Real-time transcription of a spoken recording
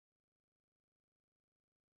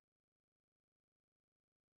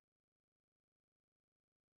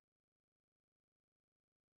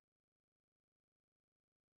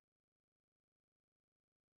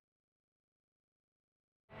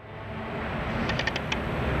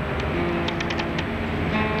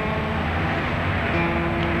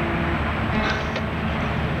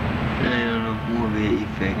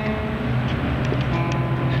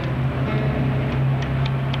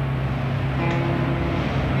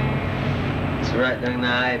It's right down the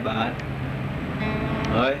eye, bud.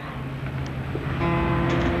 Oi.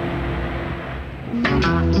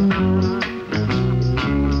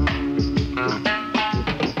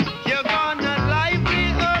 You're gonna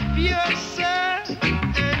lively up yourself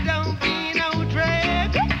and don't be no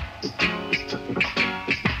drag.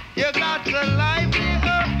 You got to lively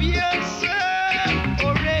up yourself,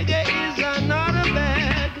 or reggae is another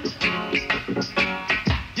bag.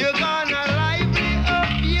 You're gonna lively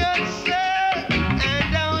up yourself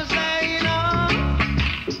and don't say no.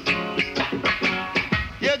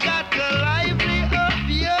 You got to lively up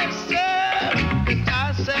yourself, 'cause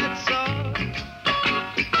I said so.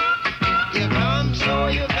 You come so,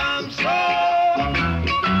 you come so.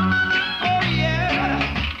 Oh yeah.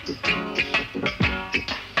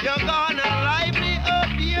 You're gonna lively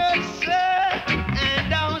up yourself and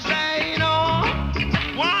don't say no.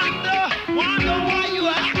 Wonder why you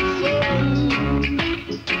act so.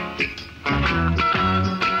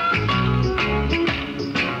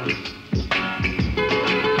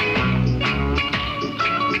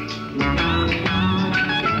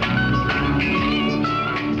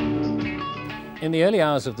 In the early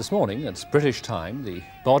hours of this morning, at British time, the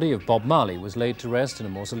body of Bob Marley was laid to rest in a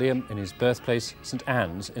mausoleum in his birthplace, St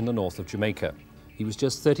Anne's, in the north of Jamaica. He was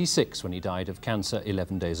just 36 when he died of cancer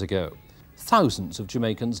 11 days ago. Thousands of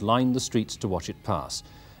Jamaicans lined the streets to watch it pass,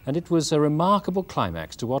 and it was a remarkable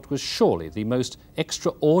climax to what was surely the most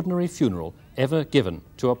extraordinary funeral ever given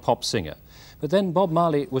to a pop singer. But then Bob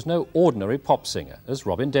Marley was no ordinary pop singer, as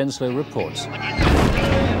Robin Denslow reports.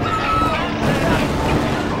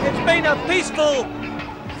 It's been a peaceful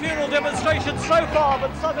funeral demonstration so far,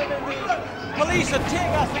 but suddenly the police are tear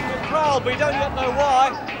gassing the crowd. We don't yet know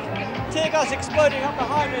why. Tear gas exploding up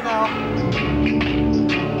behind me now.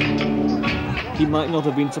 He might not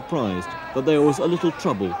have been surprised that there was a little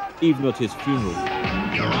trouble, even at his funeral.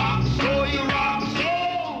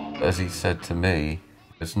 As he said to me,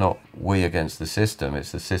 it's not we against the system,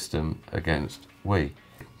 it's the system against we.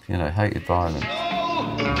 You know, hated violence.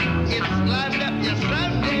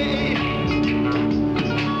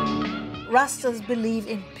 Rastas believe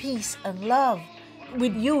in peace and love.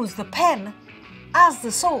 We'd use the pen as the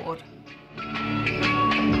sword.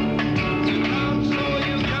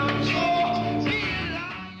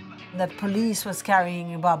 That police was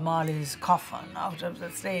carrying Bob Marley's coffin out of the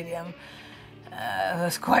stadium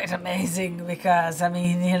was quite amazing because, I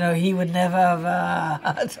mean, you know, he would never have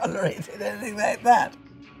tolerated anything like that.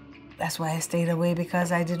 That's why I stayed away,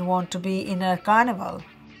 because I didn't want to be in a carnival.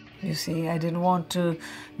 You see, I didn't want to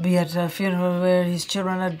be at a funeral where his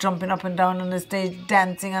children are jumping up and down on the stage,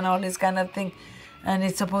 dancing and all this kind of thing. And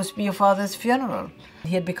it's supposed to be your father's funeral.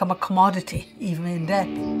 He had become a commodity, even in death.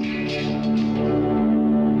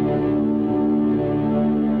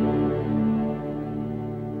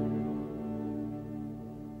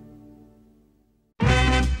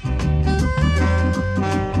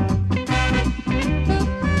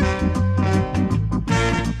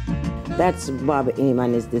 That's Bob's aim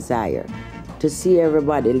and his desire, to see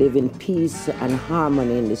everybody live in peace and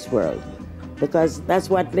harmony in this world. Because that's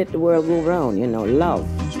what let the world go round, you know, love.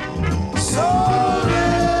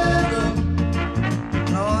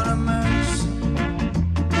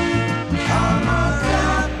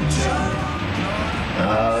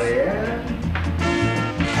 Oh, yeah?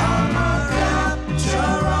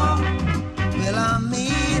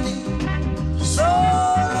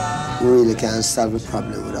 You really can't solve a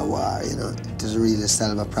problem with a war, you know. It doesn't really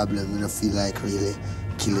solve a problem. You don't feel like really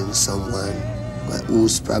killing someone. But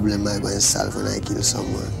whose problem am I going to solve when I kill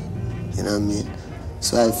someone? You know what I mean?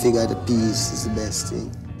 So I figure the peace is the best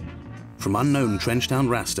thing. From unknown Trenchtown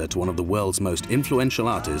Rasta to one of the world's most influential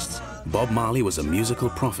artists, Bob Marley was a musical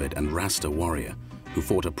prophet and Rasta warrior who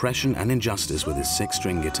fought oppression and injustice with his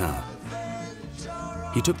 6-string guitar.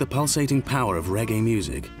 He took the pulsating power of reggae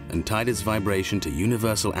music and tied its vibration to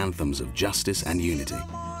universal anthems of justice and unity.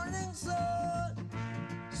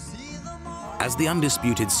 As the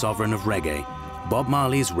undisputed sovereign of reggae, Bob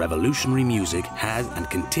Marley's revolutionary music had and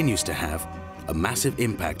continues to have a massive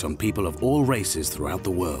impact on people of all races throughout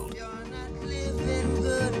the world.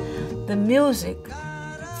 The music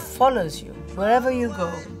follows you wherever you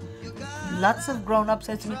go. Lots of grown-ups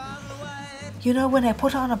said to me, you know, when I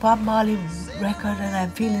put on a Bob Marley record and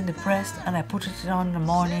I'm feeling depressed and I put it on in the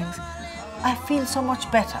mornings, I feel so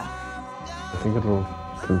much better. I think it will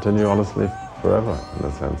continue, honestly, forever, in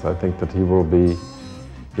a sense. I think that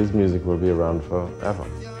his music will be around forever.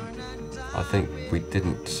 I think we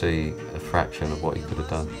didn't see a fraction of what he could have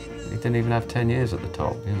done. He didn't even have 10 years at the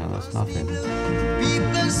top, you know, that's nothing.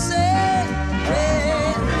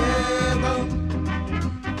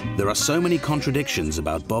 There are so many contradictions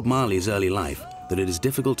about Bob Marley's early life that it is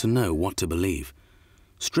difficult to know what to believe.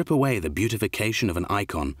 Strip away the beautification of an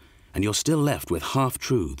icon, and you're still left with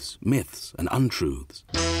half-truths, myths, and untruths.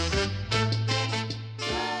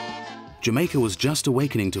 Jamaica was just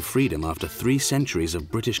awakening to freedom after 3 centuries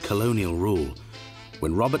of British colonial rule,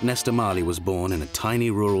 when Robert Nesta Marley was born in a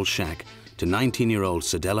tiny rural shack to 19-year-old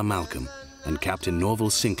Cedella Malcolm and Captain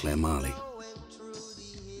Norval Sinclair Marley.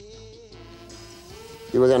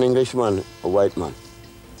 He was an Englishman, a white man.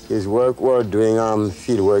 His work was doing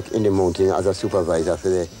field work in the mountain as a supervisor for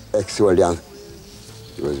the ex-soldier.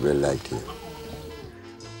 He was well liked here.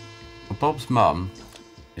 Bob's mum,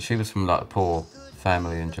 she was from like a poor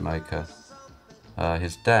family in Jamaica.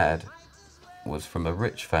 His dad was from a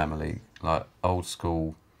rich family, like old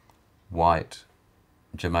school white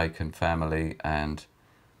Jamaican family, and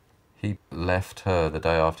he left her the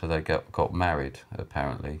day after they got married,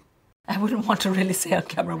 apparently. I wouldn't want to really say on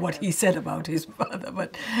camera what he said about his brother,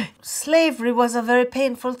 but slavery was a very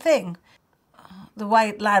painful thing. The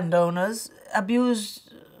white landowners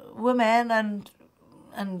abused women,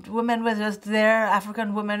 and women were just there,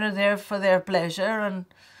 African women are there for their pleasure, and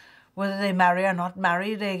whether they marry or not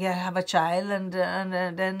marry, they have a child and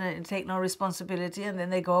then take no responsibility, and then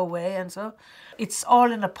they go away, and so it's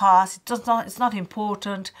all in the past. It's not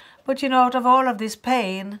important. But you know, out of all of this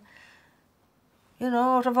pain, you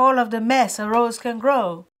know, out of all of the mess, a rose can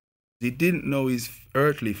grow. He didn't know his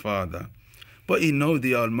earthly father, but he knew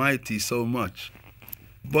the Almighty so much.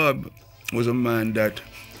 Bob was a man that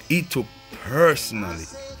he took personally,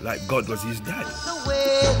 like God was his dad. The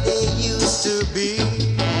way they used to be.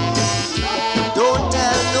 Don't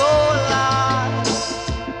tell no lies.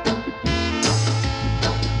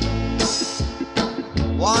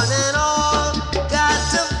 One and all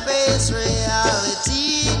got to face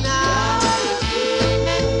reality now.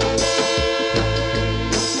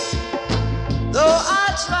 Though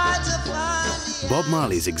I try to find Bob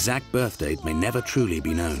Marley's exact birth date may never truly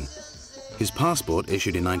be known. His passport,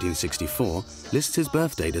 issued in 1964, lists his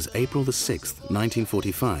birth date as April the 6th,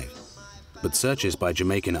 1945. But searches by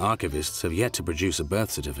Jamaican archivists have yet to produce a birth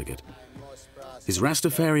certificate. His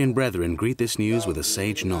Rastafarian brethren greet this news with a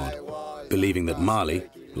sage nod, believing that Marley,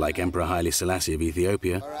 like Emperor Haile Selassie of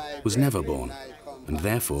Ethiopia, was never born, and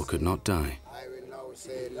therefore could not die.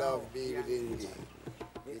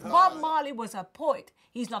 Bob Marley was a poet.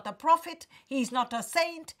 He's not a prophet, he's not a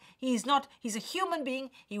saint, he's a human being.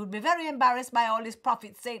 He would be very embarrassed by all this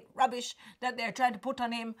prophet saint rubbish that they're trying to put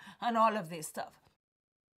on him and all of this stuff.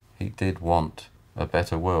 He did want a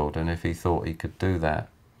better world, and if he thought he could do that,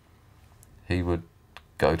 he would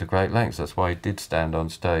go to great lengths. That's why he did stand on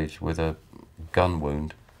stage with a gun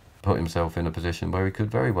wound, put himself in a position where he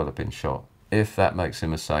could very well have been shot. If that makes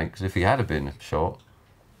him a saint, because if he had been shot,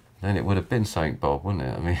 then it would have been Saint Bob, wouldn't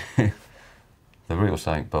it? I mean, the real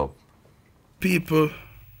Saint Bob. People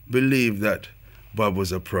believe that Bob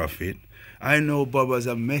was a prophet. I know Bob was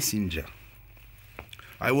a messenger.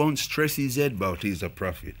 I won't stress his head about he's a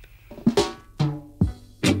prophet.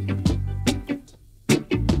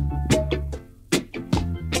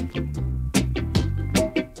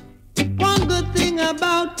 one good thing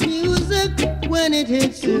about music when it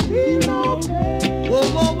hits you.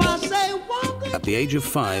 Whoa, I say one good. At the age of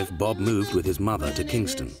 5, Bob moved with his mother to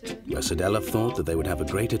Kingston, where Cedella thought that they would have a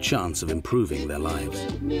greater chance of improving their lives.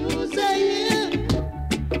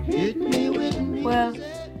 Well,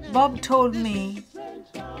 Bob told me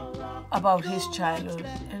about his childhood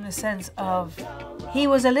in the sense of he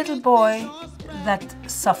was a little boy that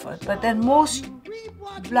suffered, but then most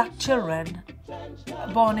black children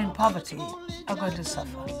born in poverty are going to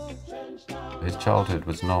suffer. His childhood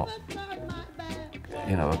was not,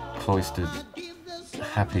 you know, a cloistered,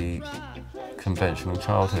 happy, conventional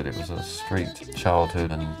childhood. It was a street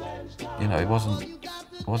childhood, and, you know, it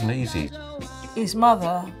wasn't easy. His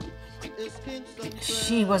mother,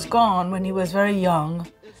 she was gone when he was very young.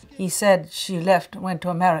 He said she went to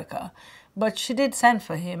America, but she did send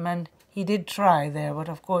for him, and he did try there, but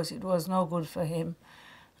of course it was no good for him,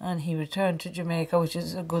 and he returned to Jamaica, which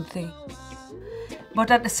is a good thing.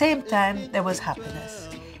 But at the same time, there was happiness.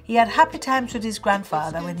 He had happy times with his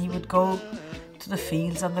grandfather when he would go to the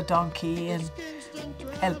fields on the donkey and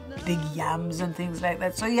help dig yams and things like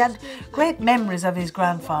that. So he had great memories of his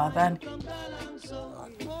grandfather. And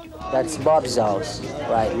that's Bob's house,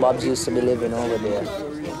 right? Bob's used to be living over there.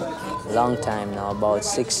 Long time now, about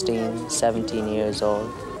 16, 17 years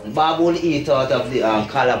old. Bob would eat out of the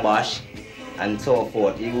calabash and so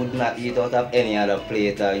forth. He would not eat out of any other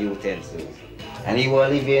plate or utensil. And he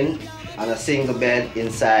was living on a single bed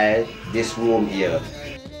inside this room here.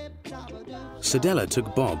 Cedella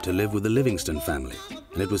took Bob to live with the Livingston family,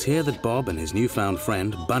 and it was here that Bob and his newfound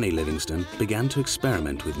friend, Bunny Livingston, began to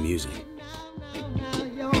experiment with music.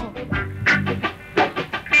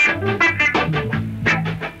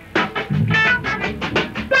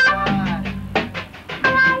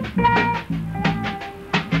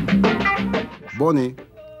 Bunny,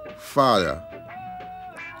 father,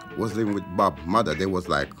 was living with Bob. Mother, they was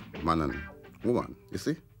like man and woman, you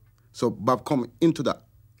see? So Bob come into the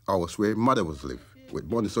house where mother was live with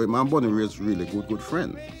Bunny. So my Bunny was really good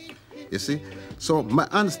friend, you see? So my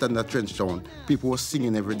understanding that Trenchtown, people was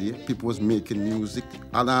singing every day, people was making music,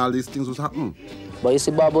 and all these things was happening. But you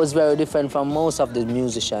see, Bob was very different from most of the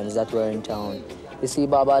musicians that were in town. You see,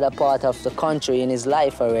 Bob had a part of the country in his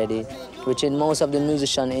life already, which in most of the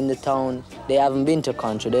musicians in the town, they haven't been to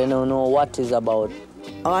country, they don't know what it's about.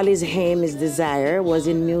 All his aim, his desire was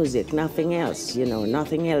in music, nothing else, you know,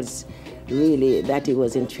 nothing else really that he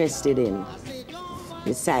was interested in.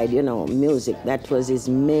 Besides, you know, music, that was his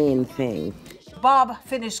main thing. Bob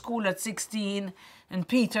finished school at 16, and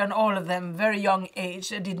Peter and all of them, very young age.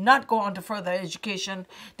 They did not go on to further education.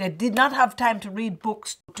 They did not have time to read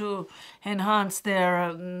books to enhance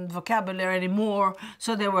their vocabulary anymore.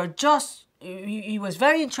 So they were just, he was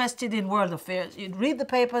very interested in world affairs. He'd read the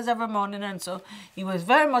papers every morning, and so he was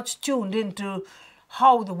very much tuned into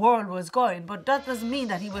how the world was going. But that doesn't mean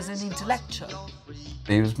that he was an intellectual.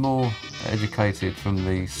 He was more educated from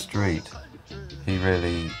the street. He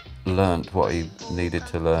really learnt what he needed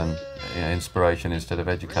to learn. You know, inspiration instead of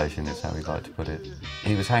education is how he liked to put it.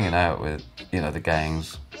 He was hanging out with, you know, the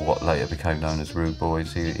gangs, what later became known as Rude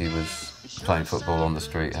Boys. He was playing football on the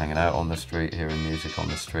street, hanging out on the street, hearing music on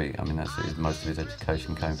the street. I mean, most of his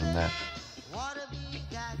education came from there.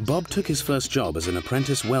 Bob took his first job as an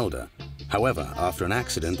apprentice welder. However, after an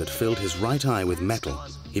accident that filled his right eye with metal,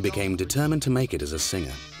 he became determined to make it as a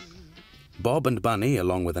singer. Bob and Bunny,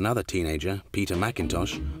 along with another teenager, Peter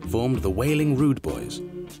McIntosh, formed the Wailing Rude Boys,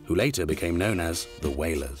 who later became known as the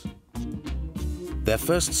Wailers. Their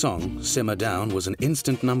first song, Simmer Down, was an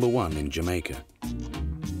instant #1 in Jamaica.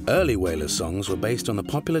 Early Wailers songs were based on the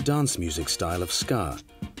popular dance music style of ska.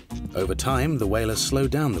 Over time, the Wailers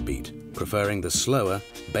slowed down the beat, preferring the slower,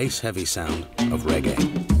 bass-heavy sound of reggae.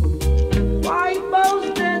 Why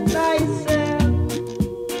boasted thyself,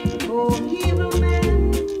 O evil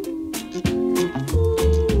man?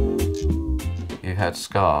 You had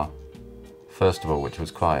ska, first of all, which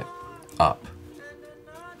was quite up,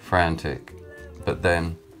 frantic, but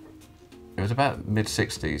then it was about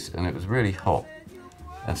mid-60s and it was really hot,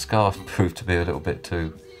 and ska proved to be a little bit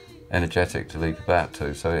too energetic to leap about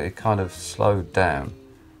to, so it kind of slowed down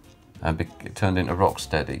and it turned into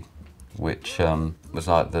rocksteady, which was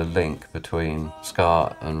like the link between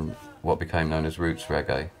ska and what became known as roots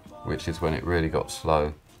reggae, which is when it really got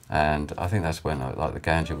slow. And I think that's when like the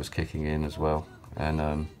ganja was kicking in as well,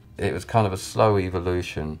 and it was kind of a slow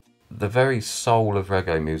evolution. The very soul of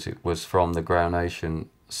reggae music was from the Ground Nation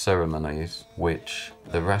ceremonies, which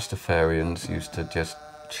the Rastafarians used to just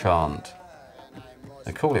chant.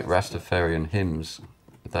 They call it Rastafarian hymns.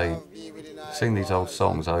 They sing these old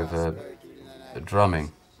songs over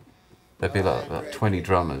drumming. There'd be like 20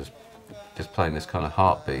 drummers just playing this kind of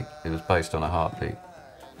heartbeat. It was based on a heartbeat.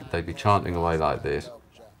 They'd be chanting away like this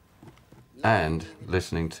and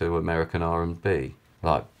listening to American R&B,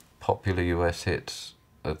 like popular US hits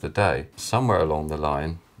of the day. Somewhere along the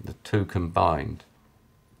line, the two combined.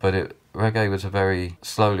 But reggae was a very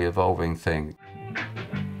slowly evolving thing.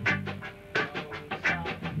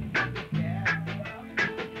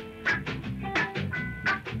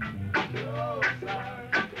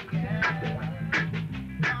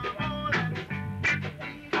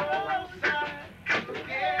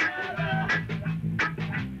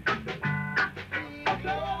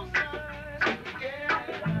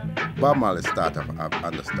 Bob Marley started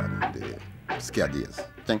understanding the ska days,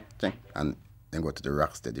 and then go to the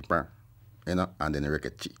rocksteady, you know, and then the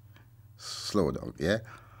reggae, slow down, yeah.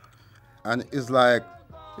 And it's like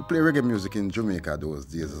you play reggae music in Jamaica those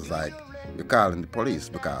days. It's like you're calling the police,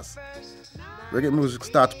 because reggae music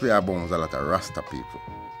starts to play amongst a lot of Rasta people.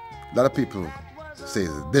 A lot of people say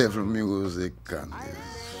it's devil music, and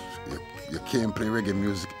you can't play reggae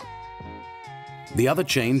music. The other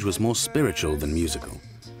change was more spiritual than musical.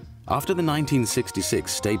 After the 1966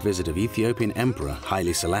 state visit of Ethiopian Emperor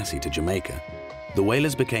Haile Selassie to Jamaica, the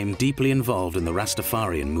Wailers became deeply involved in the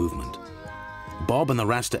Rastafarian movement. Bob and the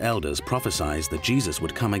Rasta elders prophesied that Jesus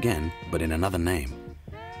would come again, but in another name.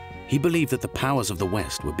 He believed that the powers of the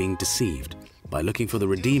West were being deceived by looking for the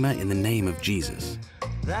Redeemer in the name of Jesus.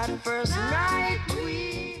 That first night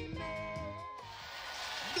we met.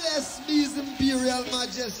 Bless His Imperial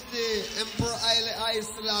Majesty, Emperor Haile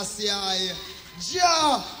Selassie.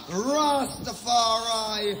 Jah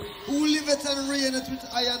Rastafari, who liveth and reigneth with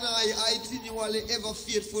I and I continually, ever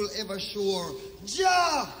faithful, ever sure.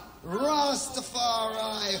 Jah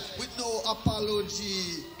Rastafari, with no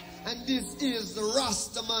apology. And this is the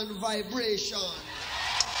Rastaman vibration.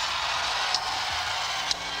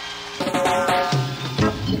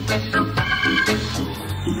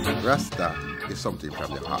 Rasta is something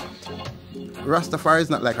from the heart. Rastafari is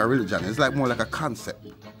not like a religion, it's like more like a concept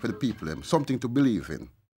for the people, something to believe in.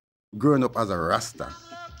 Growing up as a Rasta,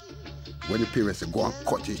 when the parents say, go and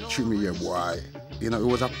cut your trim here, boy, you know, it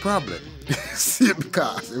was a problem. See,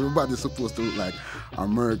 because everybody's supposed to look like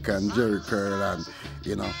American Jerry Curl, and,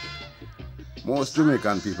 you know, most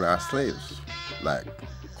Jamaican people are slaves, like,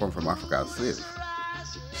 come from Africa as slaves.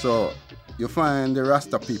 So, you find the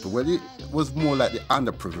Rasta people, well, it was more like the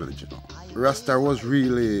underprivileged, you know. Rasta was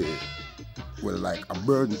really, well, like a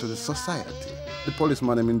burden to the society. The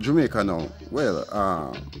policeman in Jamaica now,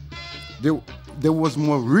 well, there was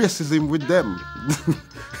more racism with them.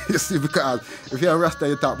 You see, because if you're a Rasta,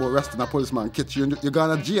 you talk about Rasta and a policeman catch you, you're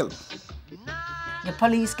going to jail. The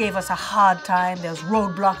police gave us a hard time. There was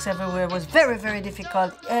roadblocks everywhere. It was very, very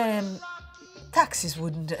difficult. Taxis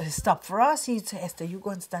wouldn't stop for us. He'd say, Esther, you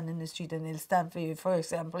go and stand in the street and they'll stand for you. For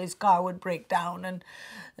example, his car would break down and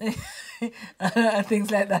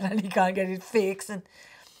things like that, and he can't get it fixed. And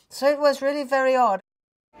so it was really very odd.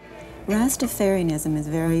 Rastafarianism is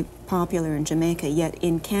very popular in Jamaica, yet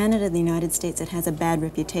in Canada and the United States it has a bad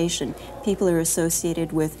reputation. People are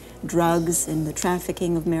associated with drugs and the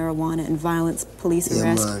trafficking of marijuana and violence, police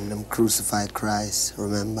arrest. Yeah, man, them crucified Christ,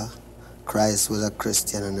 remember? Christ was a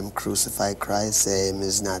Christian and them crucified Christ. Him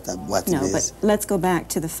is not what it is. No, but let's go back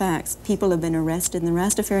to the facts. People have been arrested, and the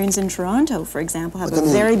Rastafarians in Toronto, for example, have a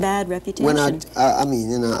very bad reputation. I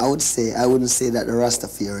mean, you know, I wouldn't say that the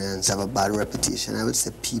Rastafarians have a bad reputation. I would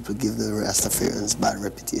say people give the Rastafarians bad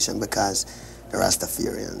reputation because the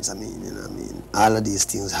Rastafarians, I mean, you know, I mean, all of these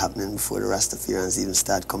things happening before the Rastafarians even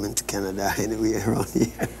start coming to Canada anyway around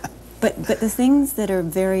here. But the things that are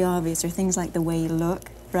very obvious are things like the way you look.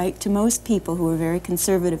 Right? To most people who are very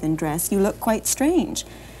conservative in dress, you look quite strange.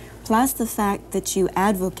 Plus the fact that you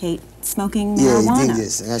advocate smoking marijuana. Yeah, you think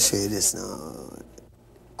this. I'll show you this now.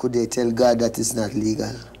 Could they tell God that it's not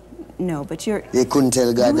legal? No, but they couldn't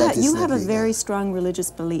tell God that it's not legal. You have a very strong religious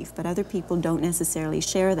belief, but other people don't necessarily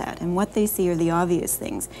share that. And what they see are the obvious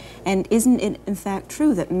things. And isn't it, in fact,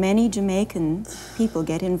 true that many Jamaican people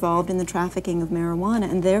get involved in the trafficking of marijuana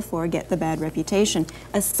and therefore get the bad reputation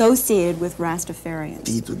associated with Rastafarians?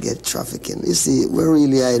 People get trafficking. You see,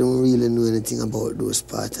 I don't really know anything about those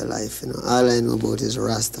parts of life, you know. All I know about is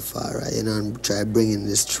Rastafari, you know, and try bringing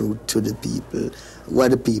this truth to the people.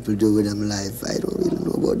 What the people do with them life, I don't really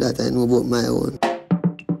know about that. I know about my own.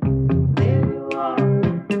 There you are,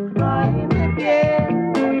 crying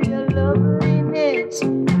again of your loveliness.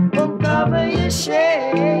 Uncover your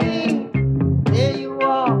shame. There you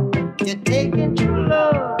are, you're taking true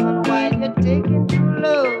love. And while you're taking true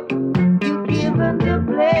love, you give them the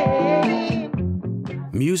blame.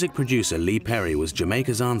 Music producer Lee Perry was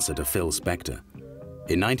Jamaica's answer to Phil Spector.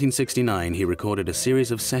 In 1969, he recorded a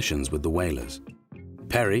series of sessions with the Wailers.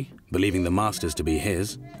 Perry, believing the masters to be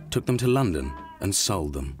his, took them to London and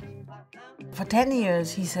sold them. For 10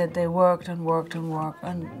 years, he said they worked and worked and worked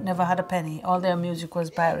and never had a penny. All their music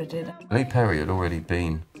was pirated. Lee Perry had already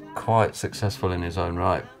been quite successful in his own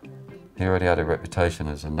right. He already had a reputation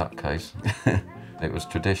as a nutcase. It was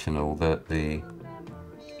traditional that the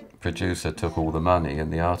producer took all the money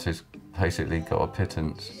and the artist basically got a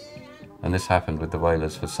pittance. And this happened with the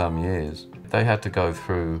Wailers for some years. They had to go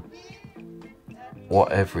through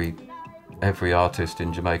what every artist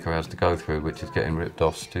in Jamaica has to go through, which is getting ripped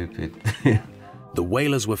off stupid. The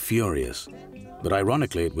Wailers were furious, but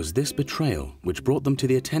ironically it was this betrayal which brought them to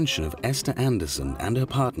the attention of Esther Anderson and her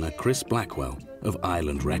partner Chris Blackwell of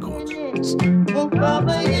Island Records.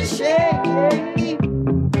 Uncover your shame.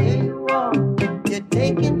 There you are, you're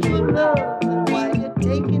taking true love. And while you're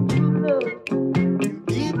taking true love, you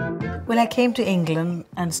give them. Well, I came to England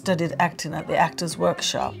and studied acting at the Actors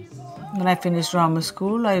Workshop. When I finished drama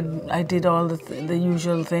school, I did all the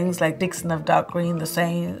usual things like Dixon of Dark Green, The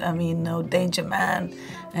Saint, Danger Man,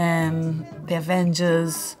 The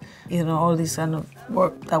Avengers, you know, all these kind of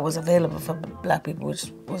work that was available for black people,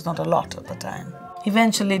 which was not a lot at the time.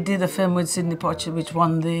 Eventually did a film with Sidney Poitier, which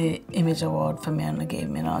won the Image Award for me and gave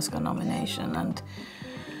me an Oscar nomination. And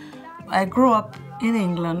I grew up in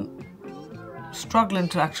England struggling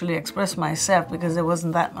to actually express myself because there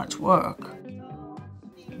wasn't that much work.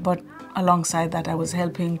 But alongside that, I was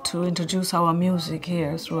helping to introduce our music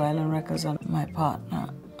here through Island Records and my partner.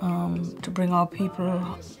 to bring out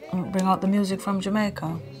people, bring out the music from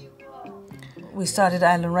Jamaica. We started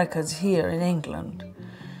Island Records here in England.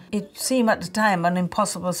 It seemed at the time an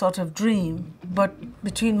impossible sort of dream, but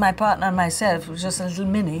between my partner and myself, it was just a little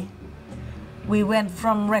mini. We went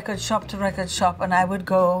from record shop to record shop, and I would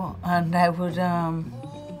go and I would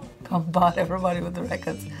bombard everybody with the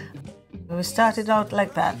records. We started out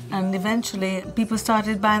like that, and eventually people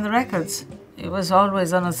started buying the records. It was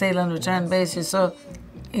always on a sale and return basis, so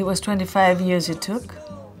it was 25 years it took.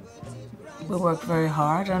 We worked very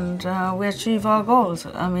hard, and we achieved our goals.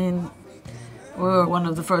 I mean, we were one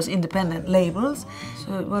of the first independent labels,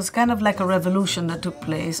 so it was kind of like a revolution that took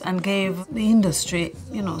place and gave the industry,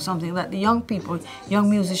 you know, something that the young people, young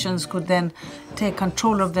musicians could then take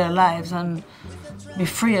control of their lives and be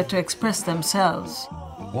freer to express themselves.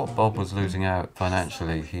 What Bob was losing out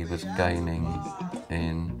financially, he was gaining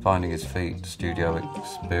in finding his feet, studio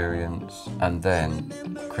experience, and then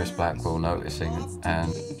Chris Blackwell noticing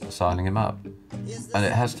and signing him up. And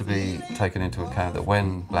it has to be taken into account that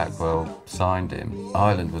when Blackwell signed him,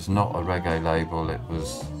 Island was not a reggae label,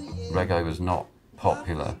 reggae was not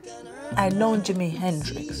popular. I'd known Jimi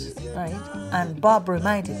Hendrix, right? And Bob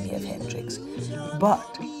reminded me of Hendrix.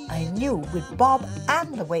 But I knew with Bob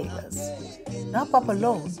and the Wailers, not Bob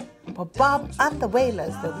alone, but Bob and the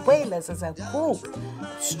Wailers as a group,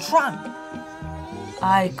 strong.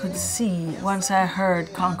 I could see, once I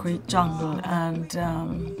heard Concrete Jungle and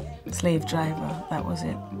Slave Driver, that was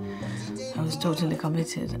it. I was totally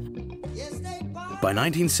committed. By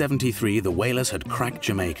 1973, the Wailers had cracked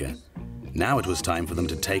Jamaica. Now it was time for them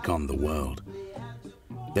to take on the world.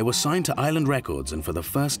 They were signed to Island Records, and for the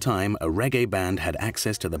first time, a reggae band had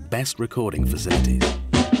access to the best recording facilities.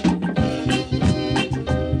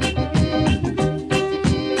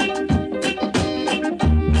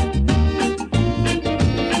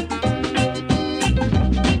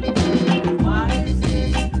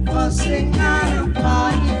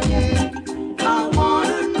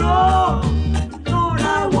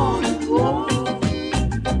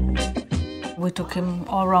 We took him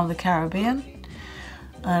all around the Caribbean,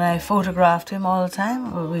 and I photographed him all the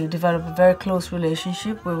time. We developed a very close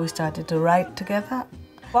relationship where we started to write together.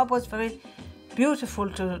 Bob was very beautiful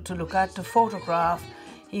to look at, to photograph.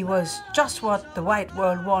 He was just what the white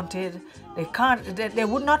world wanted. They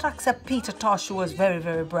would not accept Peter Tosh, who was very,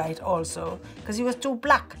 very bright also, because he was too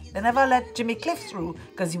black. They never let Jimmy Cliff through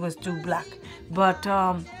because he was too black. But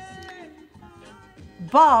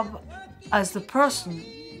Bob, as the person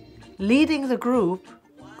leading the group,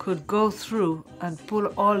 could go through and pull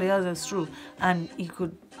all the others through, and he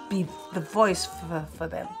could be the voice for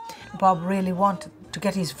them. Bob really wanted to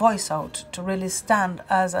get his voice out, to really stand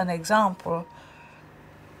as an example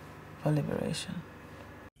for liberation.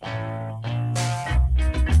 Hey,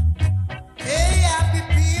 happy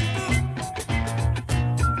people,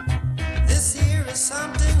 this here is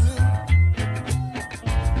something new.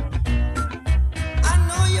 I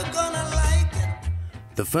know you're gonna like it.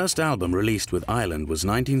 The first album released with Island was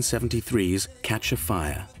 1973's Catch a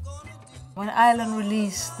Fire. When Island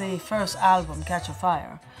released the first album, Catch a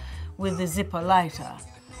Fire, with the zipper lighter,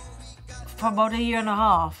 for about a year and a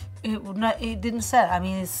half, it didn't sell. I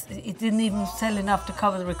mean, it didn't even sell enough to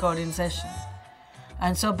cover the recording session.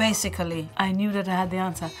 And so basically, I knew that I had the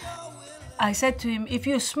answer. I said to him, if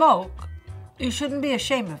you smoke, you shouldn't be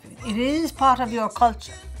ashamed of it. It is part of your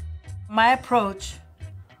culture. My approach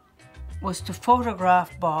was to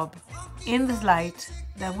photograph Bob in the light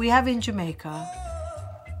that we have in Jamaica,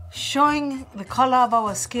 showing the color of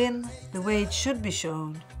our skin the way it should be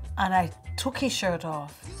shown. And I took his shirt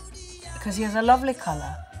off because he has a lovely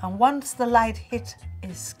color. And once the light hit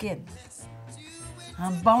his skin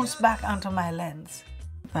and bounced back onto my lens,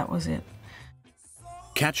 that was it.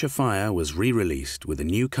 Catch a Fire was re-released with a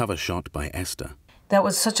new cover shot by Esther. That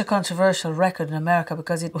was such a controversial record in America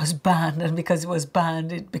because it was banned, and because it was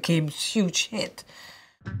banned, it became a huge hit.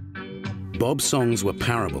 Bob's songs were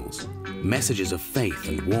parables, messages of faith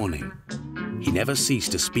and warning. He never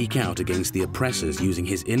ceased to speak out against the oppressors, using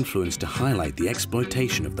his influence to highlight the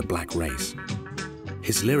exploitation of the black race.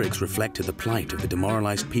 His lyrics reflected the plight of the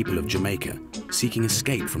demoralized people of Jamaica, seeking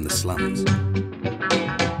escape from the slums.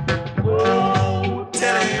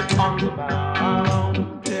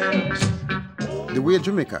 The way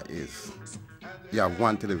Jamaica is, you have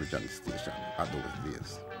one television station at those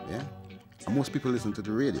days, yeah? And most people listen to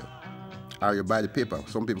the radio, or you buy the paper.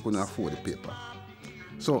 Some people couldn't afford the paper.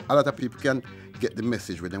 So a lot of people can get the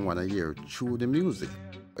message when they want to hear through the music.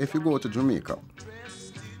 If you go to Jamaica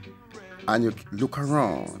and you look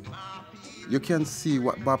around, you can see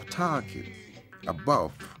what Bob talking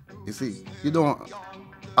about. You see, you don't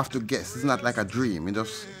have to guess. It's not like a dream.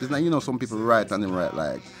 It's not, you know, some people write and they write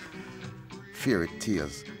like fairy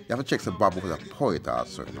tales. You have to check the Bob was a poet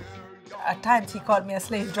also, you know. At times he called me a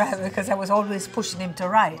slave driver because I was always pushing him to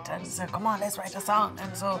write and said, come on, let's write a song.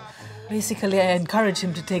 And so basically I encouraged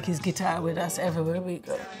him to take his guitar with us everywhere we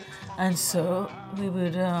go. And so we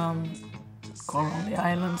would go around the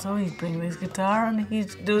island, so he'd bring his guitar and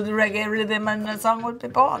he'd do the reggae rhythm and the song would be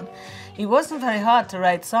born. It wasn't very hard to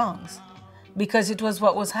write songs because it was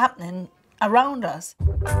what was happening around us.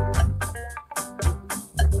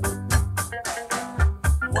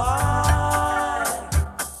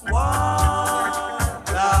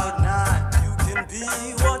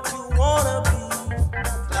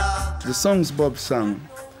 The songs Bob sang,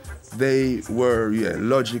 they were,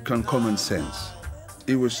 logic and common sense.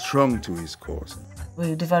 It was strong to his cause.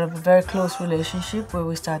 We developed a very close relationship where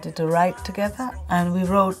we started to write together, and we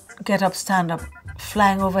wrote Get Up, Stand Up,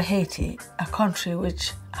 flying over Haiti, a country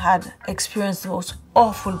which had experienced the most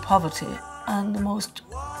awful poverty and the most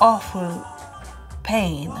awful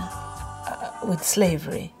pain with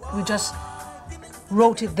slavery. We just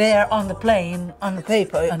wrote it there on the plane, on the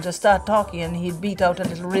paper, and just start talking, and he'd beat out a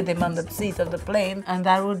little rhythm on the seat of the plane, and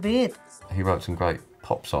that would be it. He wrote some great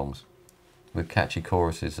pop songs with catchy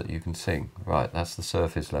choruses that you can sing. Right, that's the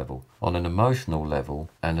surface level. On an emotional level,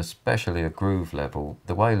 and especially a groove level,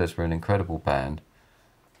 the Wailers were an incredible band.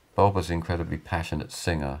 Bob was an incredibly passionate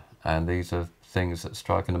singer, and these are things that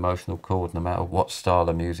strike an emotional chord no matter what style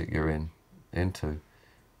of music you're into.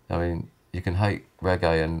 I mean, you can hate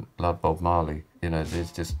reggae and love Bob Marley. You know,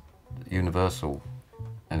 it's just universal,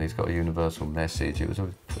 and he's got a universal message.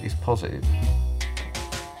 He's positive.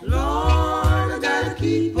 Lord, I gotta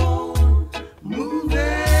keep on moving.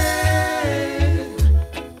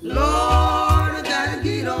 Lord, I gotta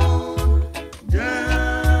get on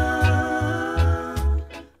down.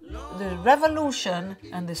 The revolution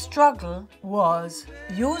and the struggle was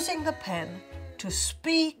using the pen to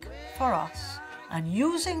speak for us and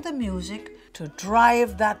using the music to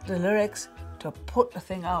drive the lyrics to put the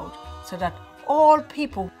thing out so that all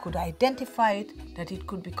people could identify it, that it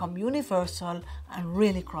could become universal and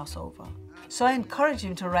really cross over. So I encourage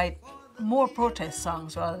him to write more protest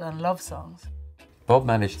songs rather than love songs. Bob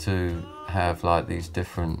managed to have like these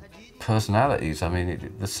different personalities. I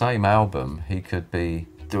mean, the same album, he could be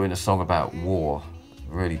doing a song about war,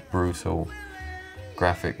 really brutal,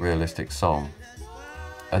 graphic, realistic song,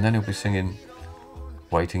 and then he'll be singing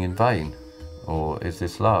Waiting in Vain, or Is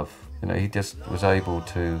This Love? You know, he just was able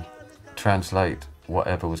to translate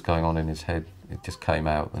whatever was going on in his head. It just came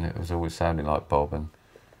out, and it was always sounding like Bob. And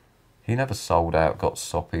he never sold out, got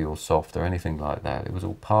soppy or soft or anything like that. It was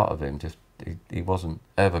all part of him. Just he wasn't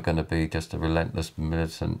ever going to be just a relentless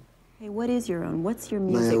militant. Hey, what is your own? What's your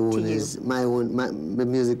music to you? My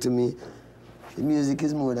music to me. The music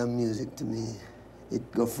is more than music to me.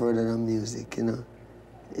 It go further than music, you know.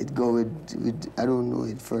 It go with I don't know,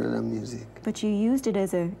 it further than music. But you used it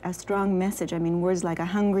as a strong message. I mean, words like a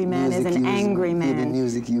hungry man is an angry man. The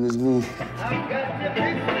music used me.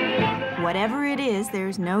 Whatever it is,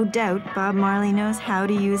 there's no doubt Bob Marley knows how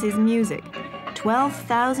to use his music.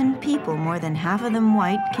 12,000 people, more than half of them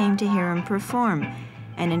white, came to hear him perform.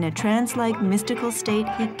 And in a trance-like mystical state,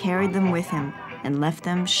 he carried them with him and left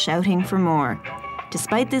them shouting for more.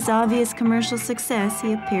 Despite this obvious commercial success,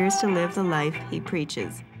 he appears to live the life he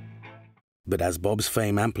preaches. But as Bob's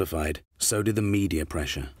fame amplified, so did the media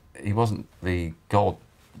pressure. He wasn't the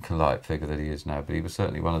god-like figure that he is now, but he was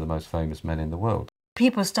certainly one of the most famous men in the world.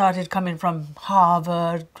 People started coming from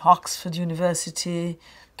Harvard, Oxford University,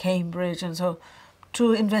 Cambridge, and so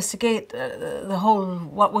to investigate the whole,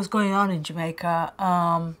 what was going on in Jamaica.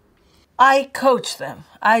 I coach them.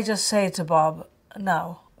 I just say to Bob,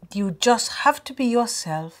 now, you just have to be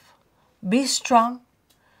yourself, be strong,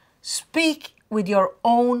 speak with your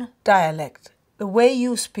own dialect, the way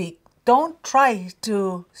you speak. Don't try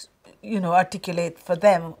to, articulate for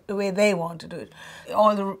them the way they want to do it.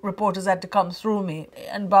 All the reporters had to come through me,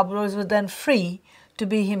 and Bob was then free to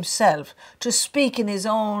be himself, to speak in his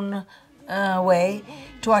own way,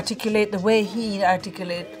 to articulate the way he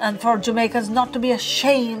articulates, and for Jamaicans not to be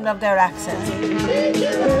ashamed of their accent.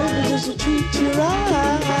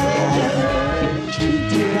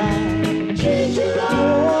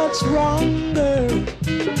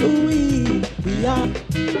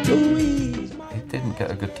 He didn't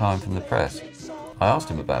get a good time from the press. I asked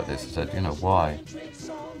him about this. I said, why?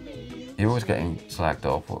 You're always getting slagged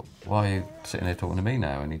off. Why are you sitting here talking to me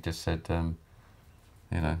now? And he just said,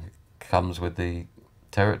 it comes with the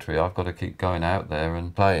territory. I've got to keep going out there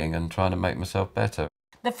and playing and trying to make myself better.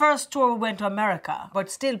 The first tour we went to America,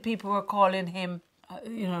 but still people were calling him,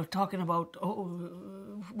 talking about,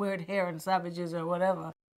 weird hair and savages or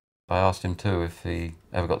whatever. I asked him too if he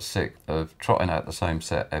ever got sick of trotting out the same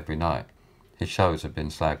set every night. His shows have been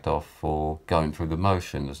slagged off for going through the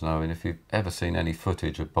motions. Now, and if you've ever seen any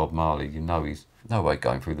footage of Bob Marley, you know he's no way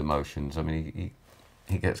going through the motions. I mean,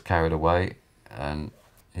 he gets carried away, and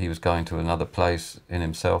he was going to another place in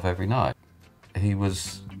himself every night. He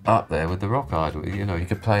was up there with the rock idol. You know, he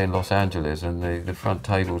could play in Los Angeles and the front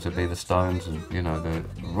tables would be the Stones and, you know, the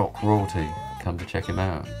rock royalty come to check him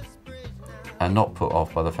out. And not put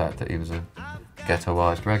off by the fact that he was a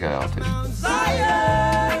ghettoised reggae artist.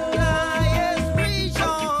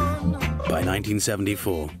 By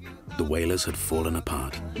 1974, the Wailers had fallen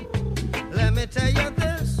apart. Let me tell you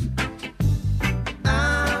this,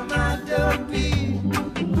 I'm a dopey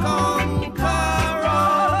conqueror.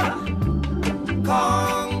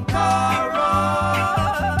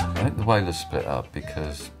 I think the Wailers split up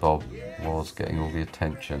because Bob was getting all the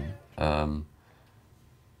attention.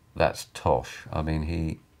 That's Tosh. I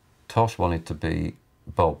mean, Tosh wanted to be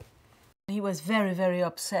Bob. He was very, very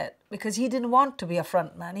upset because he didn't want to be a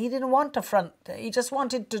front man. He didn't want a front. He just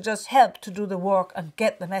wanted to just help to do the work and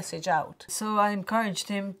get the message out. So I encouraged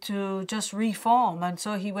him to just reform. And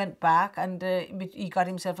so he went back and he got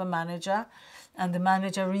himself a manager. And the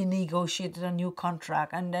manager renegotiated a new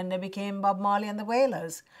contract. And then they became Bob Marley and the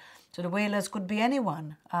Wailers. So the Wailers could be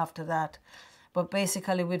anyone after that. But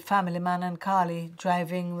basically with Family Man and Carly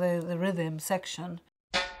driving the rhythm section.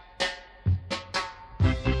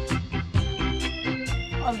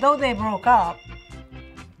 Although they broke up,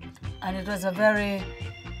 and it was a very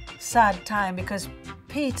sad time because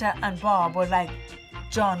Peter and Bob were like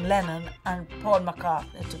John Lennon and Paul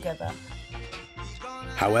McCartney together.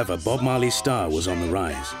 However, Bob Marley's star was on the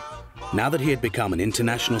rise. Now that he had become an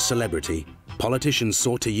international celebrity, politicians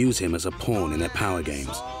sought to use him as a pawn in their power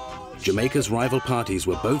games. Jamaica's rival parties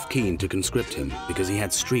were both keen to conscript him because he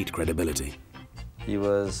had street credibility. He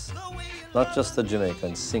was not just a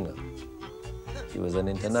Jamaican singer, he was an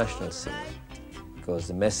international singer, because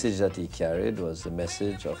the message that he carried was the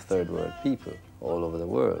message of third world people all over the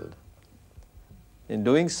world. In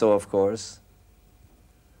doing so, of course,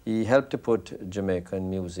 he helped to put Jamaican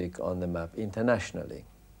music on the map internationally.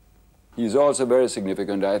 He's also very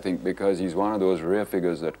significant, I think, because he's one of those rare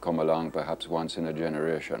figures that come along perhaps once in a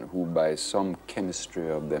generation, who by some chemistry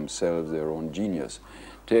of themselves, their own genius,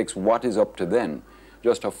 takes what is up to then,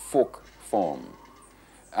 just a folk form,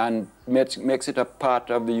 and makes it a part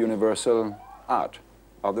of the universal art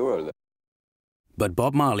of the world. But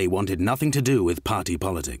Bob Marley wanted nothing to do with party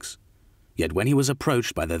politics. Yet when he was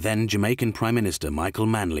approached by the then Jamaican Prime Minister Michael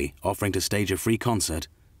Manley offering to stage a free concert,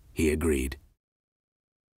 he agreed.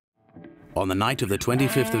 On the night of the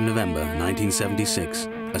 25th of November 1976,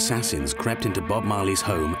 assassins crept into Bob Marley's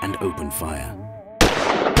home and opened fire.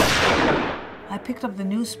 I picked up the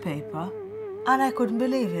newspaper and I couldn't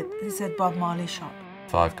believe it. It said Bob Marley shot.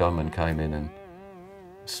 5 gunmen came in and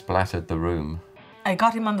splattered the room. I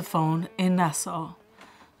got him on the phone in Nassau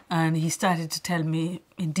and he started to tell me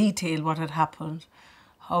in detail what had happened,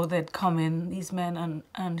 how they'd come in, these men,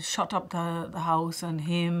 and shut up the house and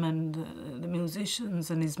him and the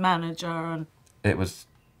musicians and his manager. And it was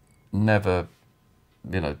never,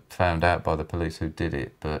 you know, found out by the police who did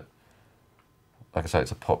it, but like I say,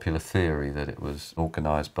 it's a popular theory that it was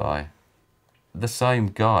organised by the same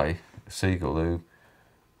guy, Siegel, who,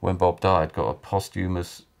 when Bob died, got a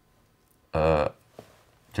posthumous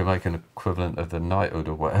Jamaican equivalent of the knighthood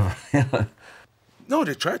or whatever. No,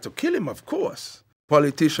 they tried to kill him, of course.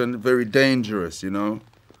 Politician, very dangerous, you know.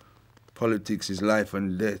 Politics is life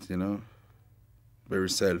and death, you know. Very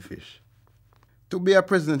selfish. To be a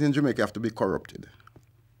president in Jamaica, you have to be corrupted.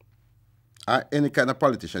 Any kind of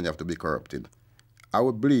politician, you have to be corrupted. I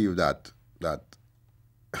would believe that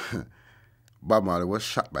Bob Marley was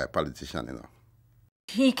shot by a politician, you know.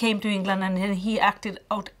 he came to England and he acted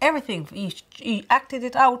out everything. He acted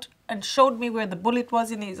it out and showed me where the bullet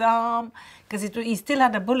was in his arm, because he still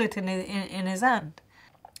had a bullet in his hand.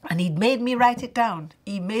 And he'd made me write it down.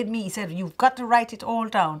 He said, you've got to write it all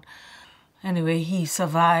down. Anyway, he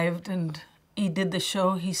survived and he did the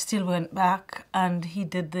show. He still went back and he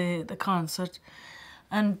did the concert.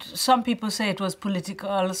 And some people say it was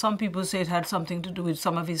political. Some people say it had something to do with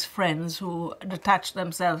some of his friends who attached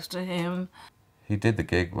themselves to him. He did the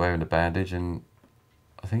gig wearing a bandage, and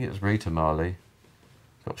I think it was Rita Marley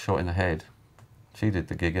got shot in the head. She did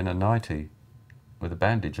the gig in a 90 with a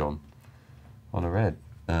bandage on her head.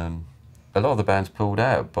 A lot of the bands pulled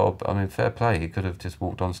out. Bob, I mean, fair play, he could have just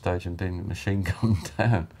walked on stage and been machine gunned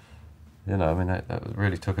down. You know, I mean, that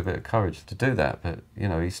really took a bit of courage to do that, but, you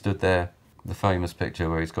know, he stood there, the famous picture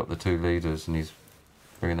where he's got the two leaders and he's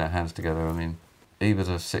bringing their hands together. I mean, he was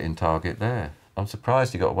a sitting target there. I'm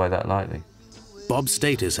surprised he got away that lightly. Bob's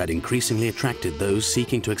status had increasingly attracted those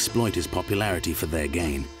seeking to exploit his popularity for their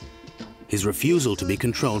gain. His refusal to be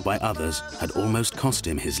controlled by others had almost cost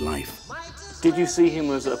him his life. Did you see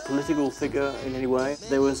him as a political figure in any way?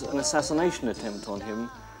 There was an assassination attempt on him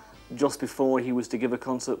just before he was to give a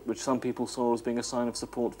concert which some people saw as being a sign of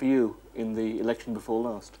support for you in the election before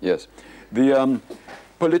last. Yes. The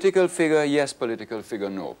political figure, yes. Political figure,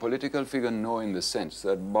 no. Political figure, no, in the sense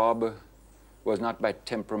that Bob was not by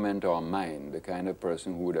temperament or mind the kind of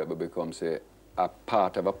person who would ever become, say, a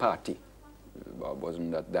part of a party. Bob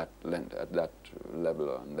wasn't at that length, at that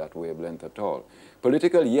level, on that wavelength at all.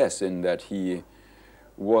 Political, yes, in that he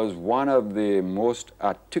was one of the most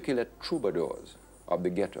articulate troubadours of the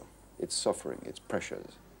ghetto, its suffering, its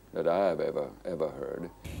pressures, that I have ever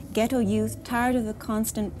heard. Ghetto youth, tired of the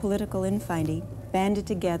constant political infighting, banded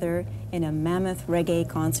together in a mammoth reggae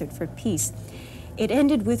concert for peace. It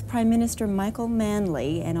ended with Prime Minister Michael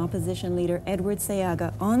Manley and opposition leader Edward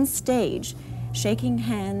Seaga on stage, shaking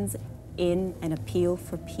hands in an appeal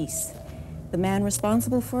for peace. The man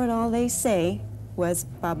responsible for it all, they say, was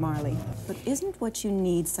Bob Marley. But isn't what you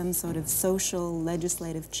need some sort of social,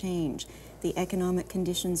 legislative change? The economic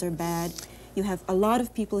conditions are bad. You have a lot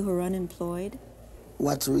of people who are unemployed.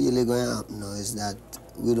 What's really going to happen now is that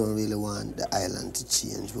we don't really want the island to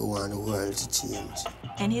change. We want the world to change.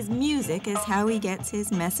 And his music is how he gets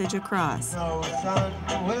his message across. No sun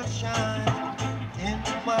will shine in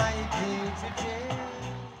my day.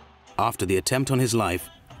 After the attempt on his life,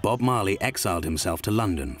 Bob Marley exiled himself to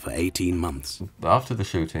London for 18 months. After the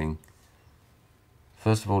shooting,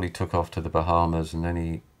 first of all he took off to the Bahamas, and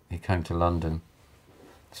then he came to London,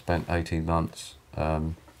 spent 18 months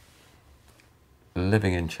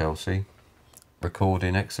living in Chelsea,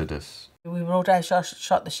 recording Exodus. We wrote I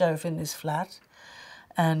Shot the Sheriff in this flat,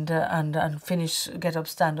 and finished Get Up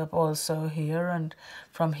Stand Up also here, and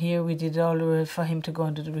from here we did all the way for him to go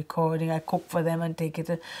into the recording. I cooked for them and take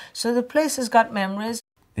it. So the place has got memories.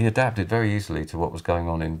 He adapted very easily to what was going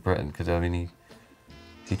on in Britain, because I mean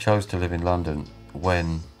he chose to live in London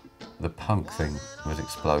when the punk thing was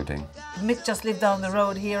exploding. Mick just lived down the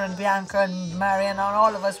road here, and Bianca and Marion and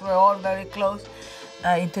all of us were all very close.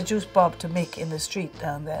 I introduced Bob to Mick in the street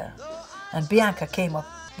down there, and Bianca came up,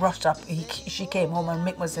 rushed up. She came home, and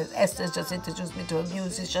Mick was said, Esther's just introduced me to a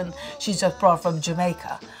musician she just brought from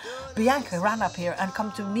Jamaica. Bianca ran up here and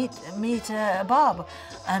come to meet Bob,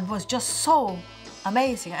 and was just so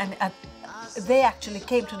amazing. And they actually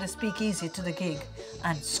came to the speakeasy to the gig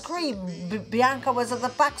and screamed. Bianca was at the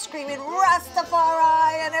back screaming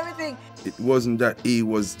Rastafari and everything. It wasn't that he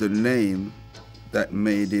was the name that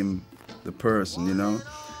made him the person, you know.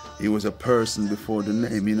 He was a person before the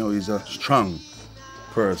name, you know. He's a strong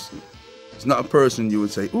person. It's not a person you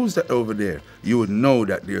would say, who's that over there? You would know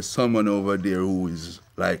that there's someone over there who is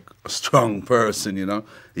like a strong person, you know.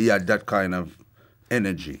 He had that kind of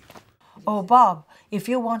energy. Oh, Bob, if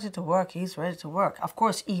you wanted to work, he's ready to work. Of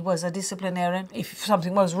course, he was a disciplinarian. If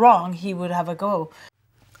something was wrong, he would have a go.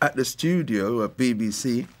 At the studio at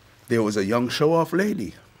BBC, there was a young show-off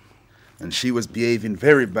lady, and she was behaving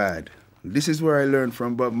very bad. This is where I learned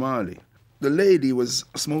from Bob Marley. The lady was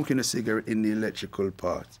smoking a cigarette in the electrical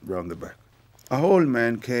part around the back. A old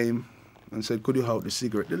man came and said, could you hold the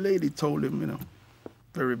cigarette? The lady told him, you know,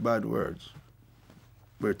 very bad words,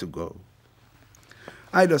 where to go.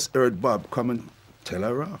 I just heard Bob come and tell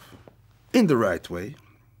her off, in the right way.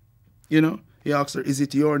 You know, he asked her, is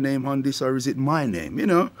it your name on this or is it my name? You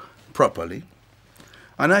know, properly.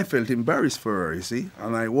 And I felt embarrassed for her, you see,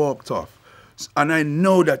 and I walked off. And I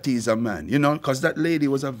know that he's a man, you know, because that lady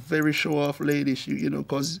was a very show-off lady, she, you know,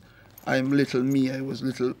 because I'm little me, I was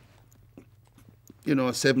little, you know,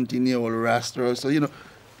 a 17-year-old Rasta, so, you know,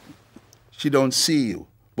 she don't see you.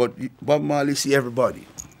 But Bob Marley see everybody,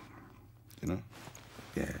 you know.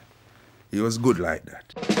 Yeah, he was good like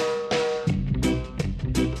that.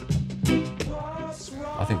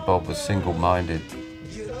 I think Bob was single-minded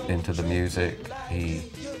into the music. He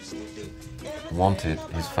wanted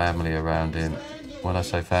his family around him. When I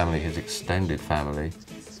say family, his extended family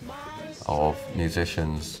of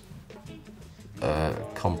musicians, a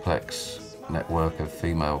complex network of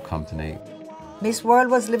female company. Miss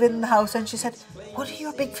World was living in the house, and she said, what are you,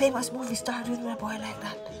 a big famous movie star, doing with a boy like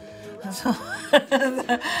that? So,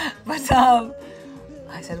 but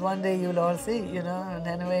I said, one day you'll all see, you know, and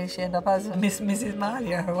anyway, she ended up as Mrs.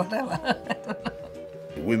 Marley or whatever.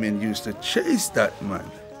 Women used to chase that man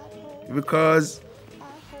because,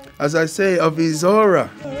 as I say, of his aura.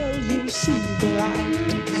 You see the light,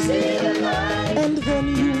 and then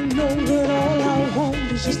you know that all I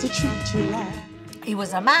want is just to treat you right. He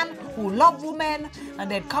was a man who love women, and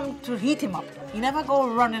they'd come to heat him up. He never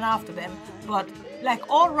go running after them, but like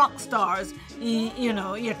all rock stars, he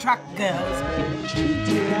attract girls.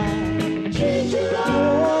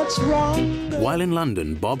 While in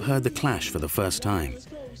London, Bob heard The Clash for the first time.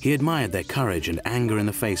 He admired their courage and anger in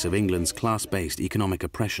the face of England's class-based economic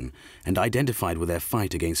oppression and identified with their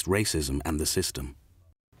fight against racism and the system.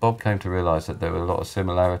 Bob came to realise that there were a lot of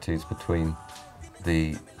similarities between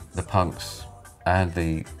the punks and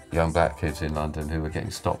the young black kids in London who were getting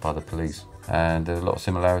stopped by the police. And there were a lot of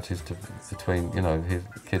similarities between, his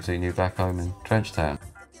kids he knew back home in Trenchtown.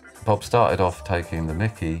 Bob started off taking the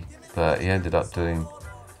mickey, but he ended up doing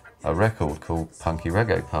a record called Punky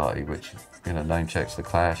Reggae Party, which, name checks The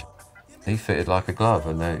Clash. He fitted like a glove,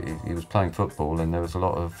 and he was playing football, and there was a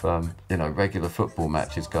lot of, regular football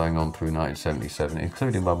matches going on through 1977,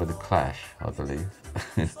 including one with The Clash, I believe.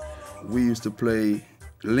 We used to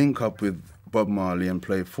link up with Bob Marley and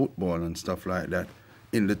play football and stuff like that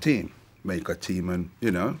in the team. Make a team and,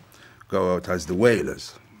 go out as the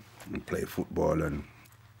Wailers and play football and,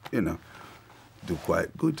 do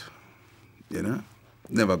quite good,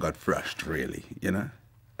 Never got thrashed, really,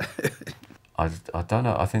 I don't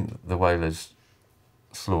know. I think the Wailers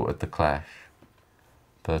slaughtered The Clash,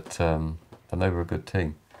 but they were a good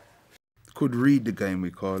team. Could read the game,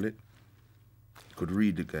 we call it. Could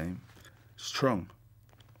read the game. Strong.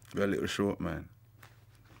 You're a little short man.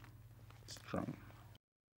 Strong.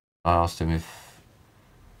 I asked him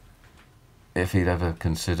if he'd ever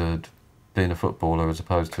considered being a footballer as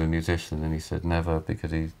opposed to a musician, and he said never,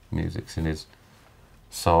 because music's in his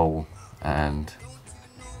soul, and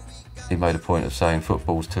he made a point of saying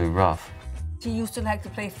football's too rough. He used to like to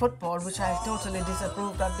play football, which I totally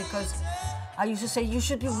disapproved of, because I used to say, you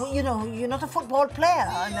should be, you're not a football player.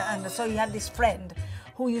 And so he had this friend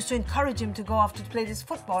who used to encourage him to go off to play this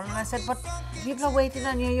football. And I said, but people are waiting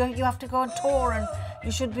on you, you have to go on tour, and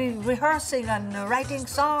you should be rehearsing and writing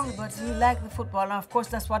songs. But he liked the football, and of course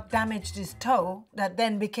that's what damaged his toe, that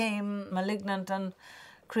then became malignant and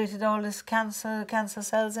created all this cancer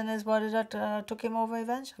cells in his body that took him over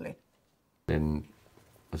eventually. In,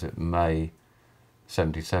 May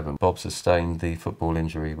 77, Bob sustained the football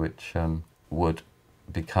injury which would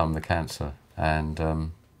become the cancer, and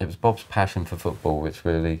it was Bob's passion for football which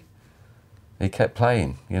really, he kept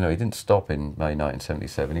playing, he didn't stop in May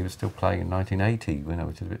 1977, he was still playing in 1980,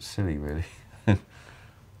 which is a bit silly really.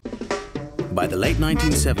 By the late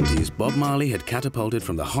 1970s, Bob Marley had catapulted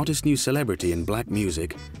from the hottest new celebrity in black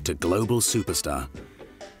music to global superstar.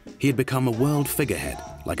 He had become a world figurehead,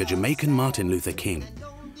 like a Jamaican Martin Luther King.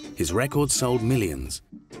 His records sold millions.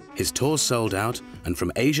 His tours sold out, and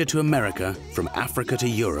from Asia to America, from Africa to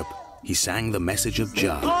Europe, he sang the message of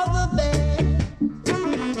Jah.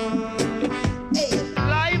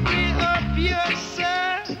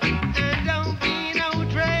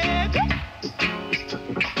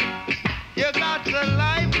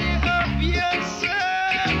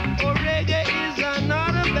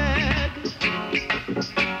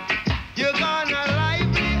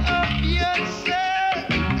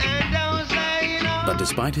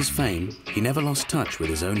 Despite his fame, he never lost touch with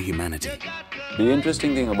his own humanity. The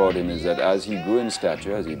interesting thing about him is that as he grew in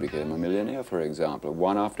stature, as he became a millionaire, for example,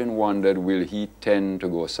 one often wondered, will he tend to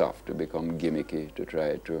go soft, to become gimmicky, to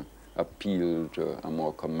try to appeal to a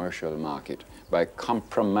more commercial market by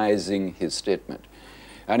compromising his statement.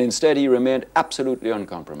 And instead, he remained absolutely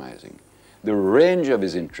uncompromising. The range of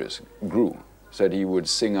his interests grew, said he would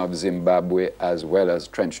sing of Zimbabwe as well as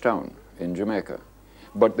Trenchtown in Jamaica.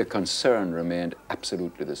 But the concern remained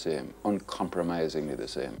absolutely the same, uncompromisingly the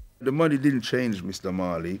same. The money didn't change Mr.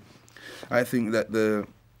 Marley. I think that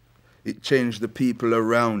it changed the people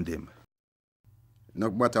around him.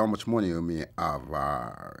 No matter how much money you may have,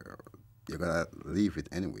 you're gonna leave it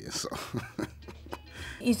anyway, so.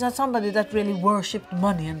 He's not somebody that really worshipped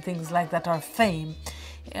money and things like that, or fame.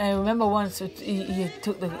 I remember once he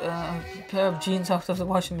took the pair of jeans out of the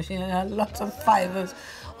washing machine and had lots of fivers.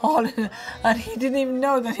 And he didn't even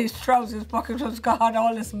know that his trousers pocket was got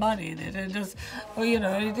all this money in it, and just,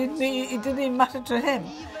 it didn't even matter to him.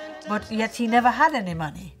 But yet he never had any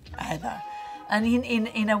money either. And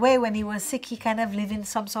in a way, when he was sick, he kind of lived in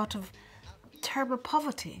some sort of terrible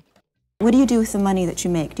poverty. What do you do with the money that you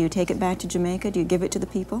make? Do you take it back to Jamaica? Do you give it to the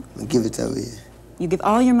people? I give it away. You give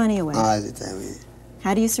all your money away? All the time, yeah.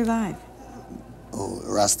 How do you survive? Oh,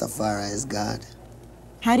 Rastafari is God.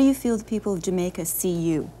 How do you feel the people of Jamaica see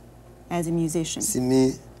you as a musician? See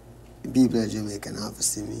me, the people of Jamaica have to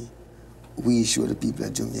see me. We show the people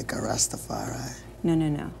of Jamaica Rastafari.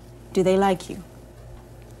 No. Do they like you?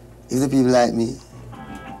 If the people like me,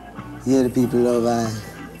 yeah, the people love I.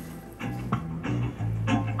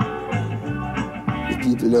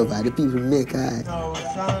 people love her, the people make her.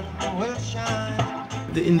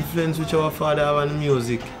 The influence which our father have on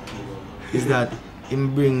music is that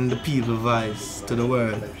him bring the people voice to the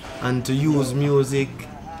world and to use music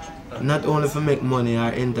not only for make money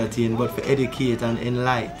or entertain but for educate and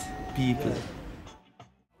enlighten people.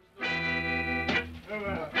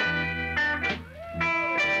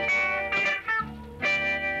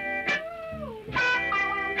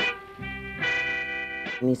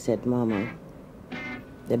 And he said, Mama,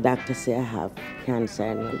 the doctor say I have cancer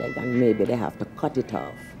in my leg and maybe they have to cut it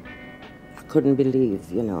off. I couldn't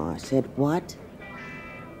believe, you know. I said, what?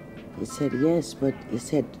 He said, yes, but he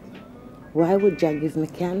said, why would Jah give me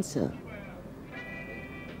cancer?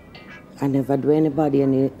 I never do anybody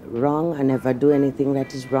any wrong. I never do anything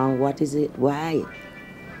that is wrong. What is it? Why?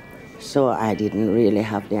 So I didn't really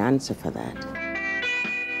have the answer for that.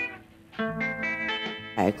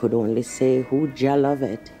 I could only say, who Jah love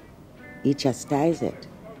it, he chastise it.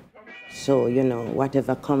 So, you know,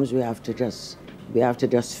 whatever comes, we have to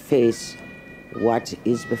just face what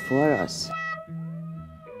is before us.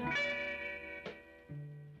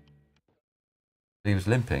 He was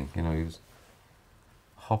limping, you know, he was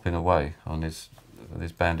hopping away on his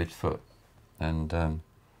bandaged foot. And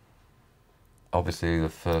obviously the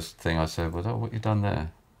first thing I said was, oh, what you done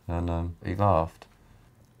there? And he laughed.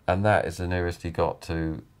 And that is the nearest he got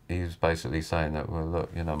to, he was basically saying that, well,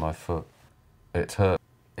 look, you know, my foot, it hurt.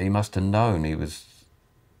 He must have known he was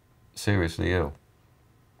seriously ill,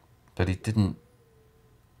 but he didn't,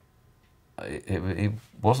 he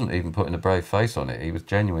wasn't even putting a brave face on it. He was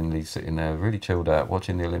genuinely sitting there, really chilled out,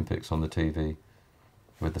 watching the Olympics on the TV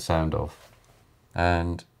with the sound off.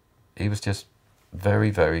 And he was just very,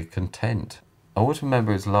 very content. I always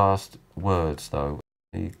remember his last words, though.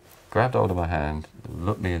 He grabbed hold of my hand,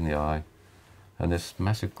 looked me in the eye, and this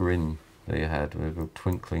massive grin that he had, with a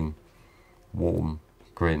twinkling, warm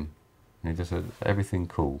grin. And he just said, everything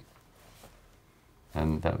cool.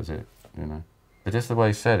 And that was it, you know. But just the way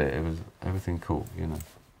he said it, it was everything cool, you know.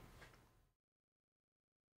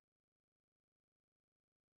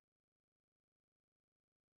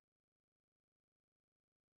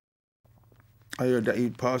 I heard that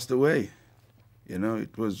he'd passed away. You know,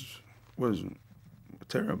 it was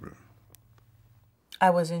terrible. I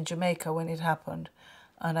was in Jamaica when it happened,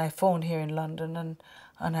 and I phoned here in London,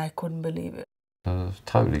 and I couldn't believe it. I was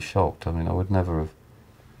totally shocked. I mean, I would never have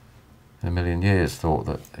in a million years thought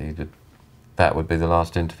that that would be the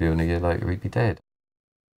last interview and a year later he'd be dead.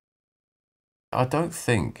 I don't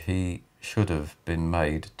think he should have been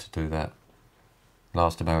made to do that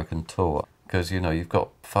last American tour, because, you know, you've got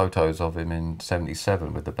photos of him in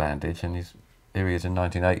 '77 with the bandage, and here he is in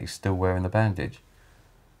 1980 still wearing the bandage,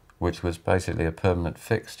 which was basically a permanent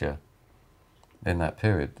fixture in that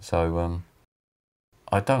period. So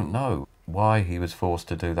I don't know why he was forced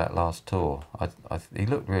to do that last tour. He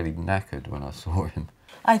looked really knackered when I saw him.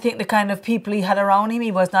 I think the kind of people he had around him,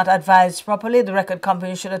 he was not advised properly. The record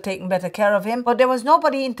company should have taken better care of him. But there was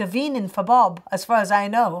nobody intervening for Bob, as far as I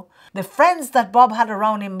know. The friends that Bob had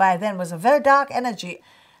around him by then was a very dark energy.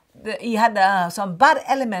 He had some bad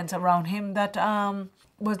elements around him that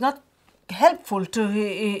was not helpful to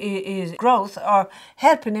his growth or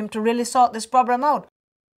helping him to really sort this problem out.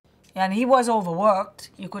 And he was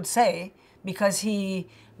overworked, you could say, because he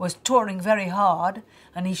was touring very hard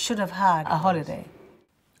and he should have had a holiday.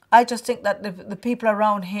 I just think that the people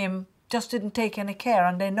around him just didn't take any care,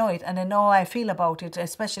 and they know it, and they know how I feel about it,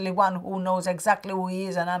 especially one who knows exactly who he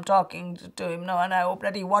is, and I'm talking to him now, and I hope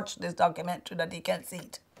that he watched this documentary, that he can see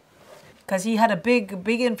it. Because he had a big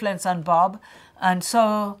influence on Bob, and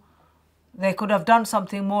so they could have done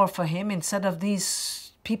something more for him instead of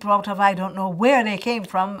these people out of I don't know where they came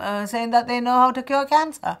from saying that they know how to cure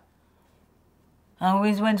cancer. And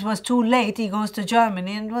when it was too late, he goes to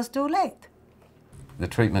Germany and it was too late. The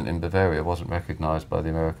treatment in Bavaria wasn't recognised by the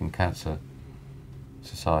American Cancer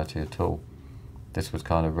Society at all. This was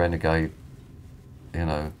kind of renegade, you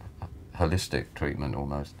know, holistic treatment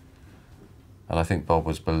almost. And I think Bob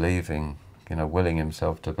was believing, you know, willing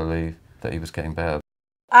himself to believe that he was getting better.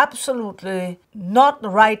 Absolutely not the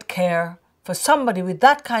right care for somebody with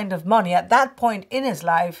that kind of money at that point in his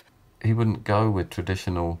life. He wouldn't go with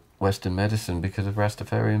traditional Western medicine because of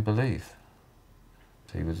Rastafarian belief.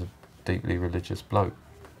 He was a deeply religious bloke.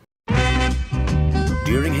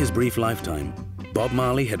 During his brief lifetime, Bob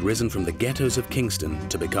Marley had risen from the ghettos of Kingston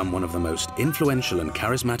to become one of the most influential and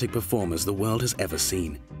charismatic performers the world has ever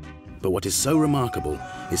seen. But what is so remarkable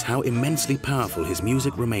is how immensely powerful his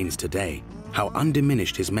music remains today, how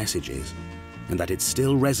undiminished his message is, and that it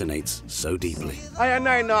still resonates so deeply. I and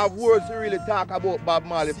I now have words to really talk about Bob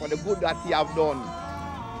Marley for the good that he have done.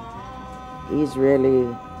 He's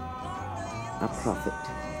really a prophet.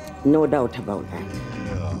 No doubt about that.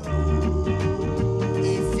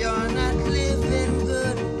 If you're not living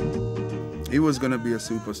good. He was gonna be a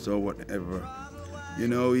superstar, whatever. You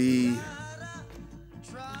know, he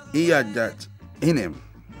had that in him.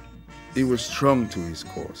 He was strong to his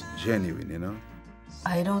cause, genuine, you know.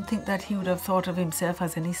 I don't think that he would have thought of himself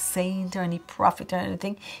as any saint or any prophet or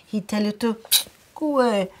anything. He'd tell you to go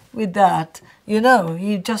away with that. You know,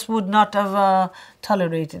 he just would not have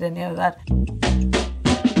tolerated any of that.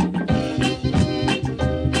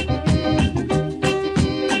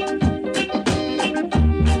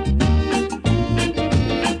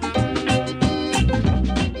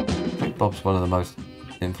 Bob's one of the most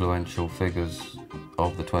influential figures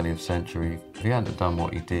of the 20th century. If he hadn't done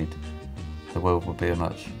what he did, the world would be a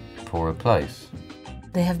much poorer place.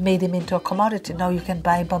 They have made him into a commodity. Now you can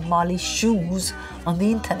buy Bob Marley shoes on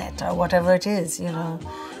the internet or whatever it is, you know.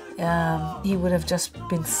 He would have just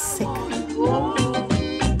been sick.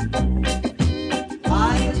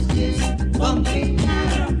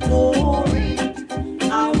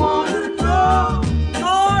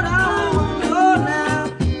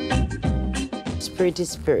 Spirit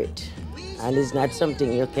is spirit, and it's not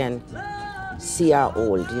something you can see or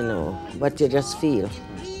hold, you know, but you just feel.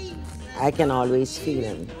 I can always feel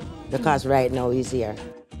him, because right now he's here.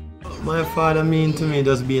 My father mean to me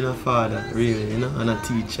just being a father, really, you know, and a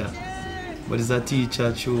teacher. But he's a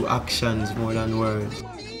teacher through actions more than words.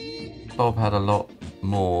 Bob had a lot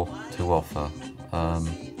more to offer. I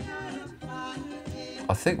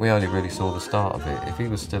think we only really saw the start of it. If he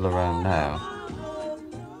was still around now,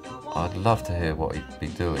 I'd love to hear what he'd be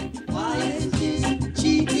doing.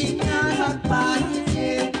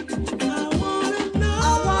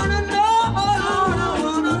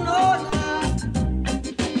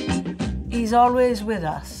 He's always with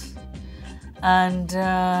us, and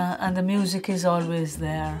the music is always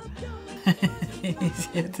there. He's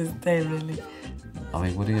here to stay, really. I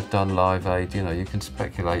mean, would he have done Live Aid? You know, you can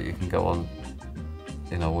speculate, you can go on,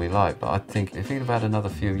 you know, all you like, but I think if he'd have had another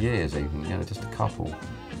few years even, you know, just a couple,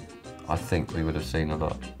 I think we would have seen a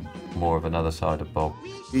lot more of another side of Bob.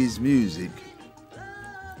 His music,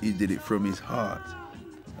 he did it from his heart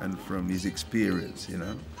and from his experience, you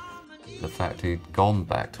know. The fact he'd gone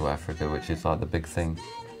back to Africa, which is like the big thing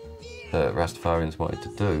that Rastafarians wanted to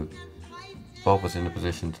do, Bob was in a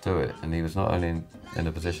position to do it, and he was not only in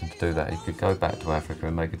a position to do that, he could go back to Africa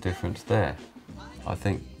and make a difference there. I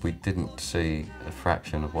think we didn't see a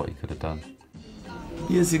fraction of what he could have done.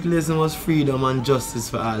 Basic lesson was freedom and justice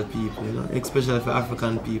for all people, you know, especially for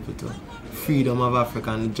African people too. Freedom of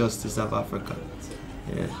Africa and justice of Africa.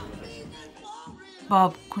 Yeah.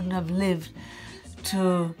 Bob couldn't have lived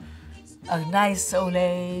to a nice old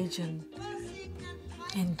age and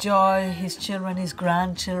enjoy his children, his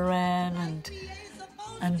grandchildren,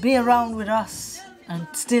 and be around with us and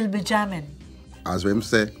still be jamming. As Rem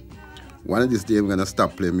say, one of these days I'm gonna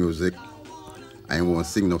stop playing music. I won't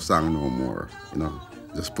sing no song no more, you know.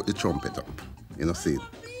 Just put the trumpet up, you know, see it.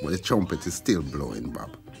 But the trumpet is still blowing,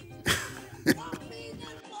 Bob.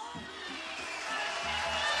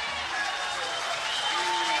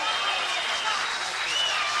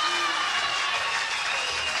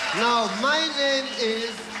 Now, my name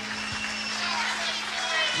is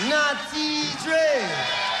Natty Dre.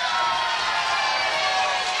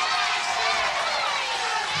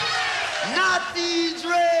 Natty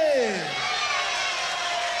Dre.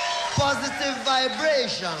 Positive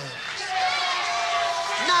vibrations.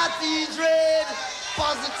 Natty Dre.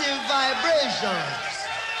 Positive vibrations.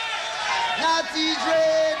 Natty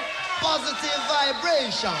Dre. Positive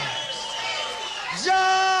vibrations.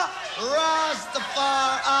 Ja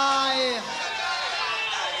Rastafari.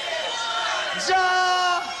 Ja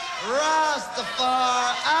Rastafari.